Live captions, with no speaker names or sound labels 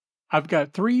I've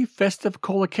got 3 festive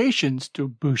collocations to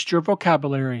boost your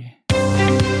vocabulary.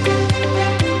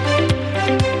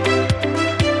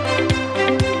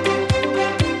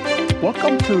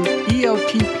 Welcome to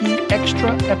ELTP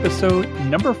Extra episode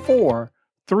number 4,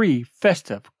 3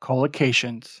 festive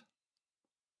collocations.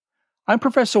 I'm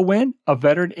Professor Wynn, a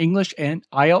veteran English and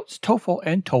IELTS, TOEFL,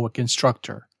 and TOEIC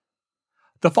instructor.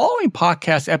 The following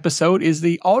podcast episode is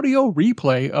the audio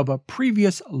replay of a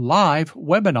previous live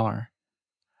webinar.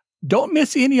 Don't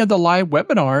miss any of the live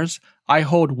webinars I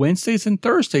hold Wednesdays and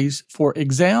Thursdays for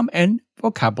exam and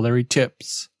vocabulary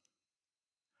tips.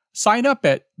 Sign up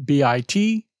at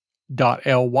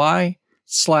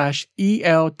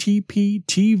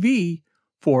bit.ly/ELTPTV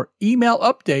for email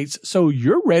updates so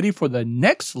you're ready for the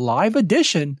next live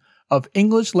edition of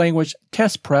English Language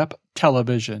Test Prep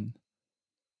Television.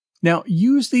 Now,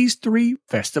 use these 3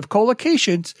 festive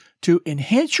collocations to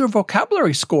enhance your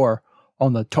vocabulary score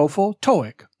on the TOEFL,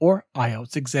 TOEIC, or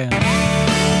IELTS exam.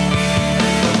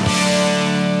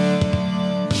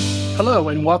 Hello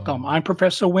and welcome. I'm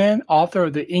Professor Wynn, author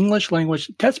of the English Language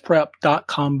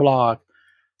TestPrep.com blog.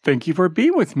 Thank you for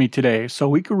being with me today so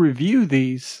we can review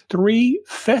these 3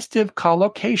 festive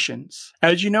collocations.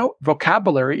 As you know,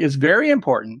 vocabulary is very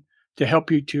important to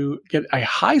help you to get a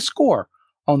high score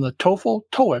on the TOEFL,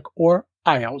 TOEIC, or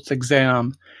IELTS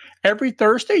exam. Every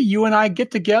Thursday, you and I get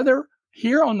together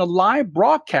here on the live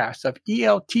broadcast of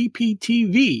ELTP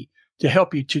TV to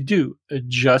help you to do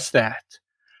just that.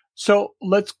 So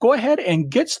let's go ahead and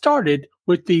get started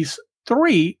with these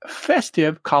 3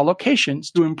 festive collocations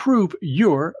to improve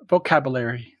your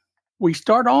vocabulary. We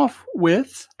start off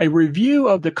with a review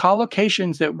of the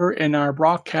collocations that were in our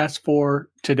broadcast for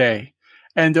today.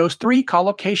 And those 3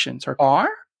 collocations are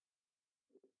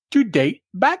to date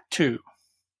back to.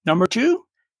 Number 2,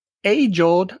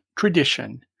 age-old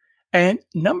tradition. And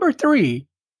number 3,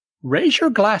 raise your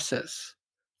glasses.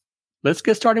 Let's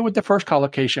get started with the first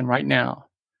collocation right now.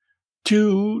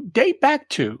 To date back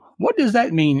to. What does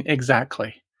that mean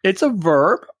exactly? It's a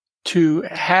verb to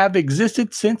have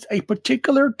existed since a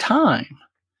particular time.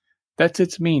 That's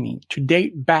its meaning, to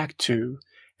date back to.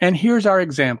 And here's our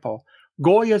example.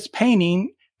 Goya's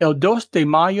painting El 2 de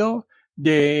Mayo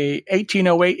de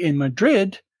 1808 in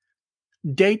Madrid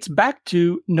dates back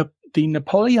to the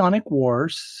Napoleonic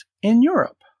Wars in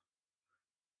Europe.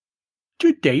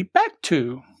 To date back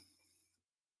to.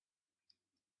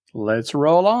 Let's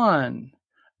roll on.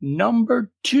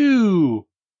 Number 2,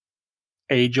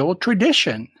 age-old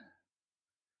tradition.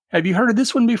 Have you heard of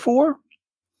this one before?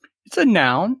 It's a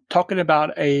noun talking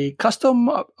about a custom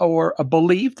or a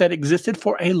belief that existed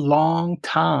for a long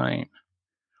time.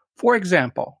 For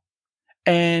example,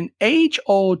 an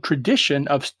age-old tradition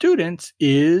of students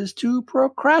is to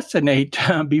procrastinate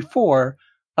before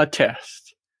a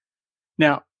test.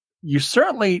 Now, you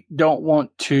certainly don't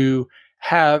want to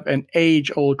have an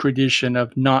age-old tradition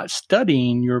of not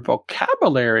studying your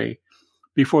vocabulary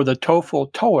before the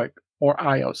TOEFL, TOEIC, or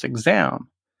IELTS exam.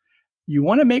 You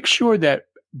want to make sure that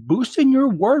boosting your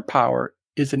word power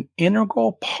is an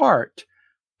integral part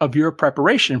of your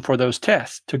preparation for those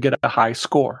tests to get a high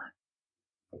score.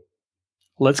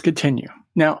 Let's continue.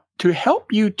 Now, to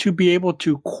help you to be able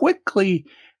to quickly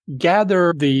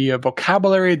gather the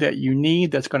vocabulary that you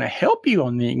need that's going to help you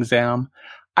on the exam,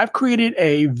 I've created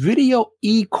a video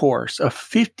e-course of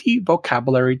 50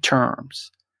 vocabulary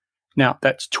terms. Now,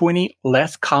 that's 20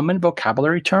 less common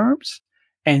vocabulary terms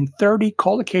and 30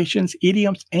 collocations,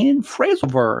 idioms, and phrasal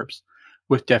verbs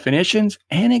with definitions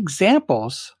and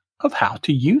examples of how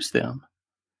to use them.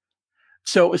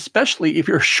 So, especially if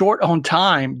you're short on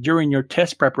time during your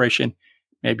test preparation,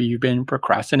 maybe you've been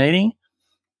procrastinating,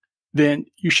 then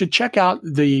you should check out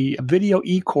the video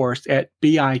e-course at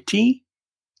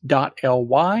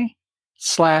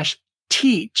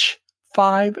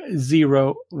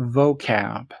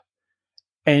bit.ly/teach50vocab.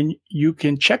 And you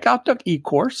can check out the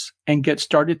e-course and get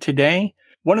started today.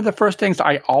 One of the first things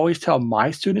I always tell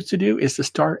my students to do is to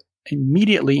start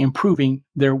immediately improving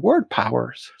their word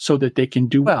powers so that they can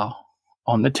do well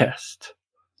on the test.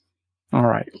 All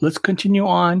right, let's continue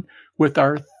on with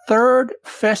our third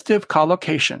festive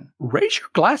collocation. Raise your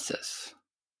glasses.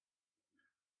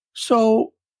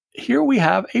 So here we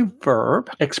have a verb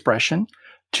expression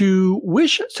to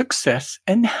wish success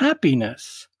and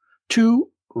happiness, to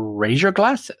raise your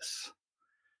glasses.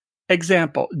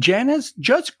 Example, Janice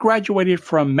just graduated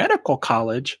from medical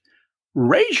college.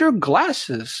 Raise your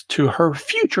glasses to her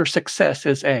future success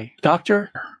as a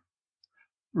doctor.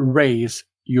 Raise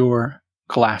your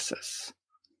glasses.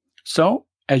 So,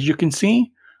 as you can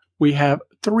see, we have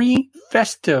 3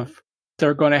 festive that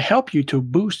are going to help you to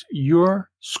boost your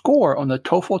score on the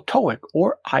TOEFL, TOEIC,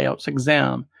 or IELTS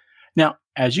exam. Now,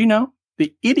 as you know,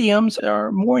 the idioms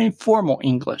are more informal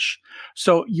English,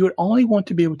 so you would only want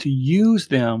to be able to use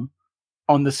them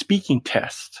on the speaking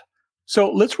test. So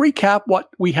let's recap what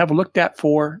we have looked at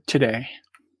for today.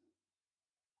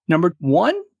 Number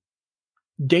 1,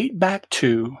 date back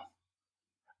to.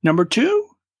 Number 2,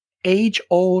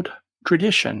 age-old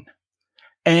tradition.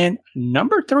 And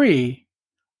number 3,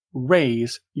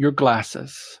 raise your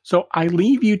glasses. So I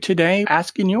leave you today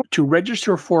asking you to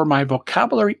register for my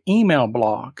vocabulary email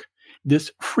blog.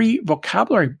 This free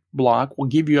vocabulary blog will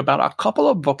give you about a couple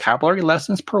of vocabulary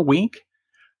lessons per week,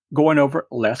 going over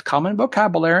less common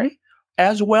vocabulary,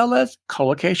 as well as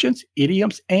collocations,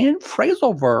 idioms, and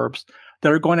phrasal verbs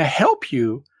that are going to help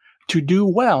you to do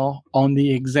well on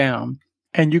the exam.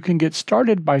 And you can get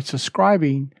started by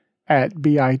subscribing at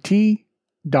bit.ly/vocab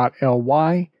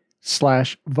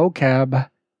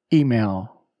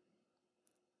email.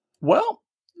 Well,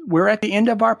 we're at the end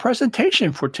of our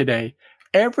presentation for today.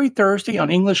 Every Thursday on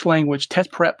English Language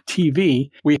Test Prep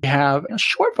TV, we have a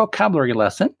short vocabulary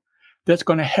lesson that's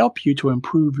going to help you to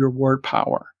improve your word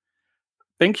power.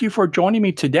 Thank you for joining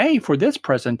me today for this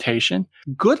presentation.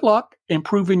 Good luck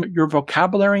improving your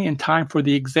vocabulary in time for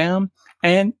the exam.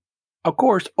 And of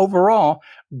course, overall,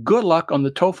 good luck on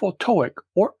the TOEFL, TOEIC,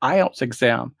 or IELTS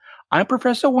exam. I'm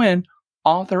Professor Nguyen,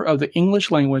 author of the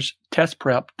English Language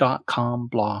TestPrep.com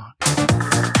blog.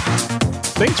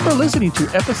 Thanks for listening to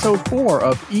episode 4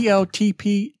 of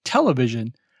ELTP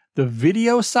Television, the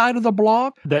video side of the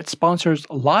blog that sponsors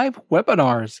live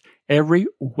webinars every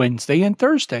Wednesday and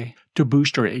Thursday to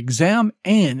boost your exam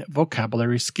and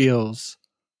vocabulary skills.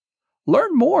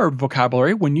 Learn more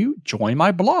vocabulary when you join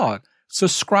my blog.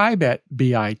 Subscribe at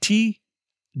bit.ly/vocab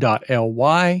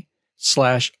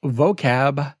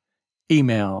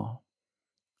email.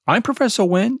 I'm Professor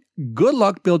Nguyen. Good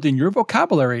luck building your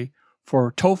vocabulary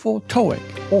for TOEFL,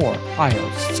 TOEIC, or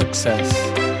IELTS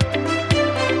success.